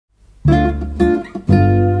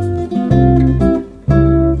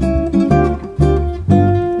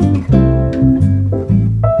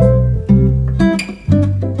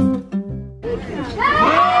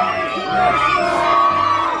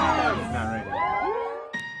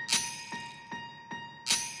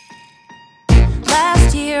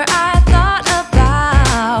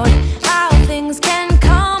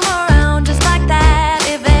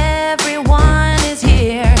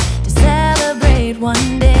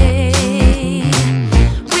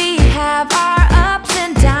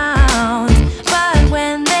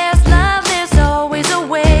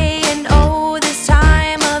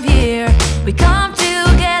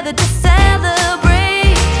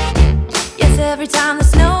every time the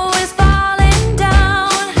snow is falling down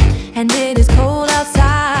and it is cold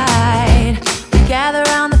outside, we gather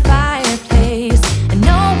around the fireplace and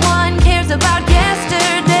no one cares about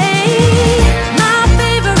yesterday. My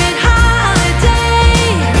favorite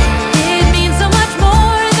holiday, it means so much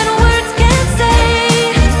more than words can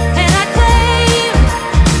say. And I claim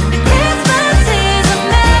that Christmas is a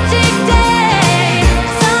magic day.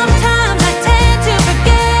 Sometimes I tend to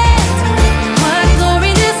forget what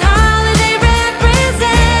glory this holiday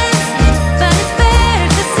represents, but it's fair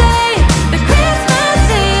to say that Christmas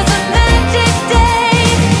is a magic day.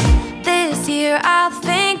 This year I'll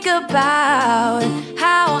think about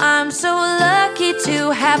how I'm so lucky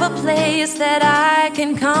to have a place that I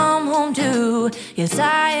can come home to. Yes,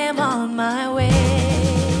 I am on my way.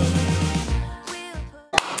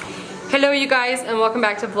 Hello you guys, and welcome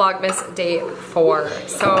back to Vlogmas day 4.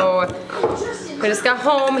 So I just got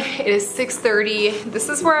home. It is 6:30. This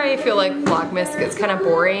is where I feel like Vlogmas gets kind of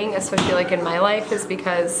boring, especially like in my life, is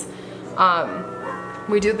because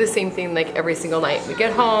we do the same thing like every single night. We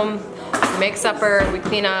get home, we make supper, we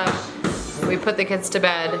clean up, we put the kids to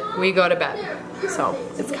bed, we go to bed. So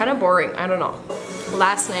it's kind of boring, I don't know.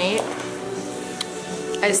 Last night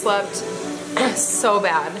I slept so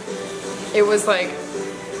bad. It was like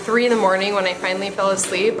 3 in the morning when I finally fell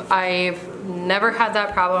asleep. I've never had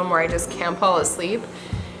that problem where I just can't fall asleep,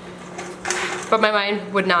 but my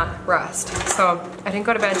mind would not rest. So I didn't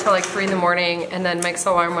go to bed till like 3 in the morning, and then Mike's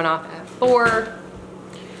alarm went off at 4,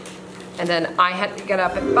 and then I had to get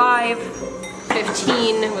up at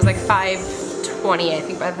 5:15. It was like 5:20 I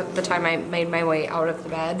think by the time I made my way out of the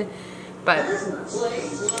bed. But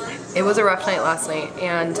it was a rough night last night,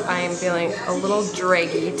 and I am feeling a little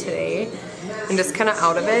draggy today. I'm just kind of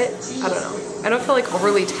out of it. I don't know. I don't feel like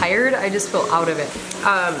overly tired. I just feel out of it.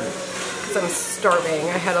 Because I'm starving.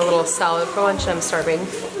 I had a little salad for lunch and I'm starving.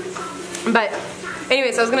 But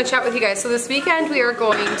anyways, I was going to chat with you guys. So this weekend we are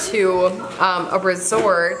going to a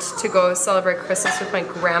resort to go celebrate Christmas with my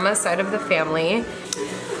grandma's side of the family.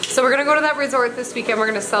 So we're going to go to that resort this weekend. We're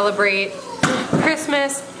going to celebrate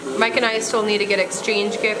Christmas. Mike and I still need to get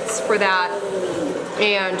exchange gifts for that.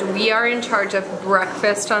 And we are in charge of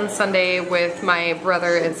breakfast on Sunday with my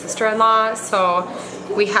brother and sister-in-law, so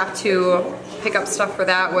we have to pick up stuff for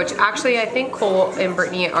that, which actually I think Cole and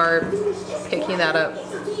Brittany are picking that up,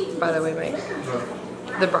 by the way, Mike.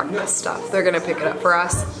 The breakfast stuff. They're gonna pick it up for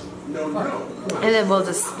us. And then we'll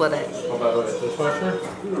just split it. Oh, by the way, dishwasher?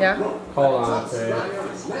 Yeah? Hold on, okay.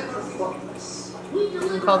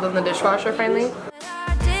 You called in the dishwasher finally?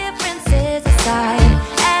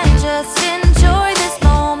 And just enjoy this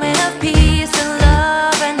moment of peace and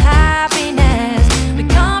love and happiness. We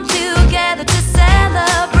come together to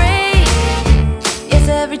celebrate. Yes,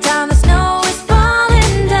 every time the snow is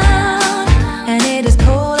falling down and it is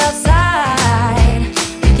cold outside,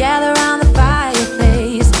 we gather around the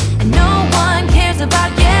fireplace and no one cares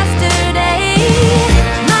about yesterday.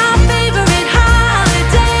 My favorite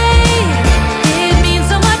holiday, it means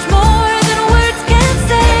so much more than words can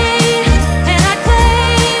say.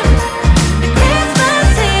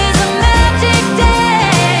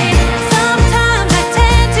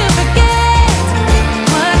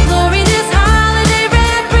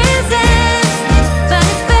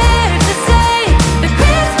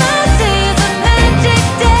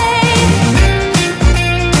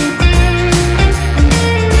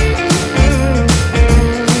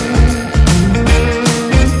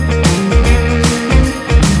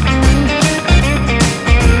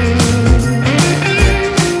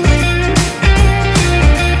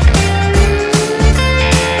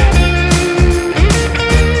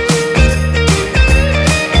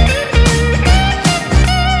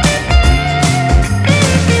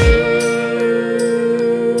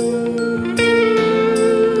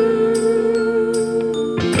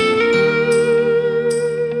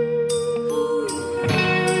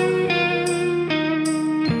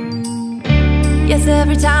 Yes,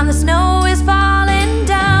 every time the snow is falling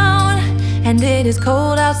down and it is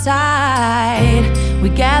cold outside, we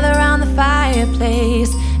gather around the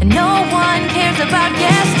fireplace and no one cares about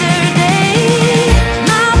yesterday.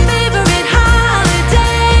 My favorite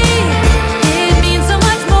holiday, it means so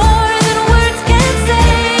much more than words can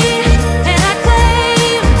say. And I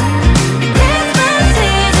claim Christmas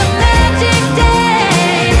is a magic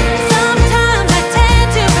day. Sometimes I tend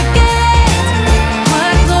to forget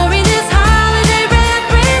what glory this holiday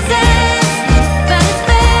represents, but it's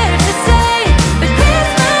fair to say that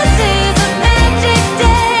Christmas is a magic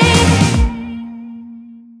day.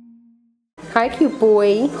 Hi, cute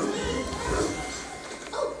boy.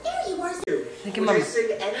 Oh, there you are. Can I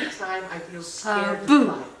sing anytime I feel scared?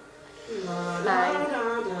 Boo.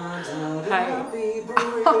 Hi.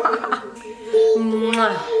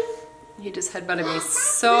 Mwah. He just headbutted me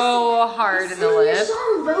so hard in the lip.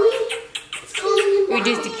 You're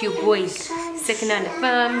just a cute boy. Sucking on the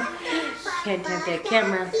thumb. Can't have that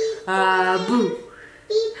camera. Boo.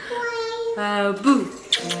 Boo.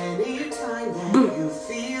 Boo.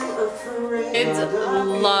 Kids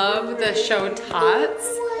love the show Tots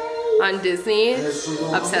on Disney.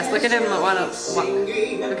 Obsessed. Look at him.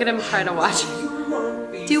 Look at him try to watch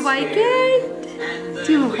it. Do you like it?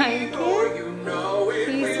 Do you like it?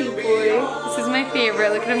 Easy boy. This is my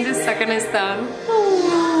favorite. Look at him just sucking his thumb.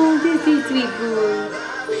 Oh, this is sweet boy.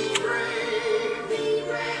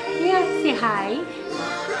 Yeah, say hi.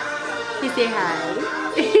 You say hi.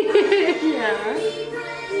 Yeah.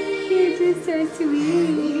 You're just so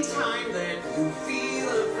sweet.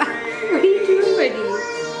 What are you doing, buddy?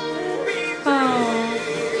 Oh.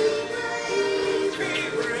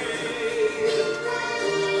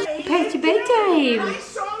 Past your bedtime.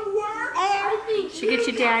 Should get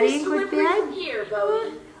your daddy and go to bed?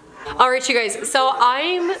 Alright you guys, so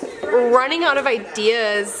I'm running out of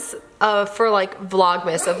ideas for like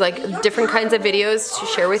Vlogmas, of like different kinds of videos to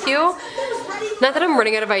share with you. Not that I'm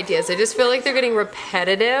running out of ideas, I just feel like they're getting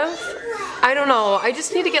repetitive. I don't know, I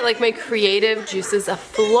just need to get like my creative juices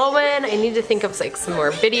a-flowing. I need to think of like some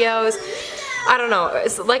more videos. I don't know,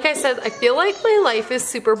 like I said, I feel like my life is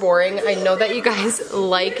super boring. I know that you guys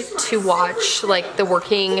like to watch like the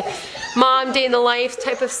working mom day in the life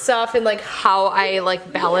type of stuff and like how I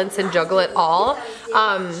like balance and juggle it all.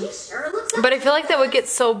 But I feel like that would get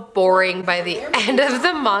so boring by the end of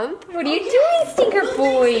the month. What are you doing, stinker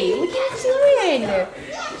boy? What are you doing?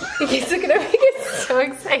 You guys are gonna make it so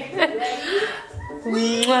excited.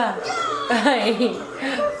 Mwah. Hi.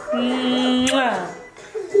 Mwah.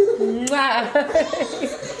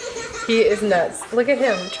 He is nuts. Look at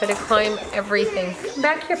him try to climb everything. Come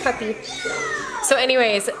back here, puppy. So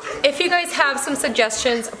anyways, if you guys have some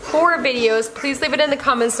suggestions for videos, please leave it in the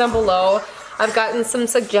comments down below. I've gotten some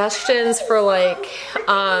suggestions for like,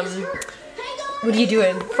 what are you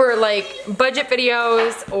doing? For like budget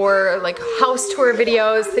videos or like house tour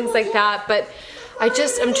videos, things like that. But I'm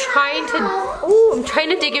trying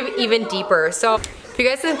to dig even deeper. So if you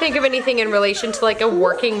guys can think of anything in relation to like a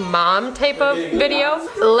working mom type of video,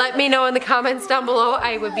 let me know in the comments down below.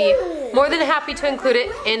 I would be more than happy to include it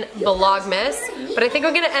in Vlogmas. But I think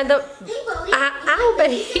I'm gonna end the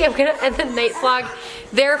I'm gonna end the night vlog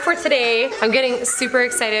there for today. I'm getting super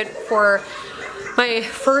excited for my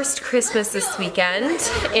first Christmas this weekend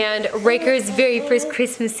and RYKER'S very first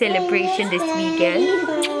Christmas celebration this weekend.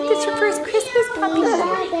 It's your first Christmas, puppy.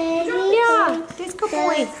 Yeah, this good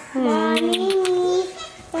boy.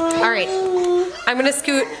 Alright, I'm gonna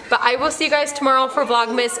scoot, but I will see you guys tomorrow for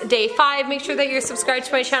Vlogmas Day 5. Make sure that you're subscribed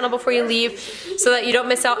to my channel before you leave so that you don't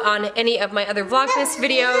miss out on any of my other Vlogmas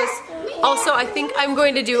videos. Also, I think I'm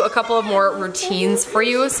going to do a couple of more routines for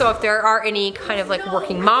you, so if there are any kind of like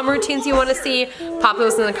working mom routines you want to see, pop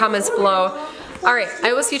those in the comments below. Alright,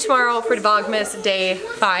 I will see you tomorrow for Vlogmas Day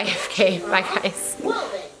 5. Okay, bye guys.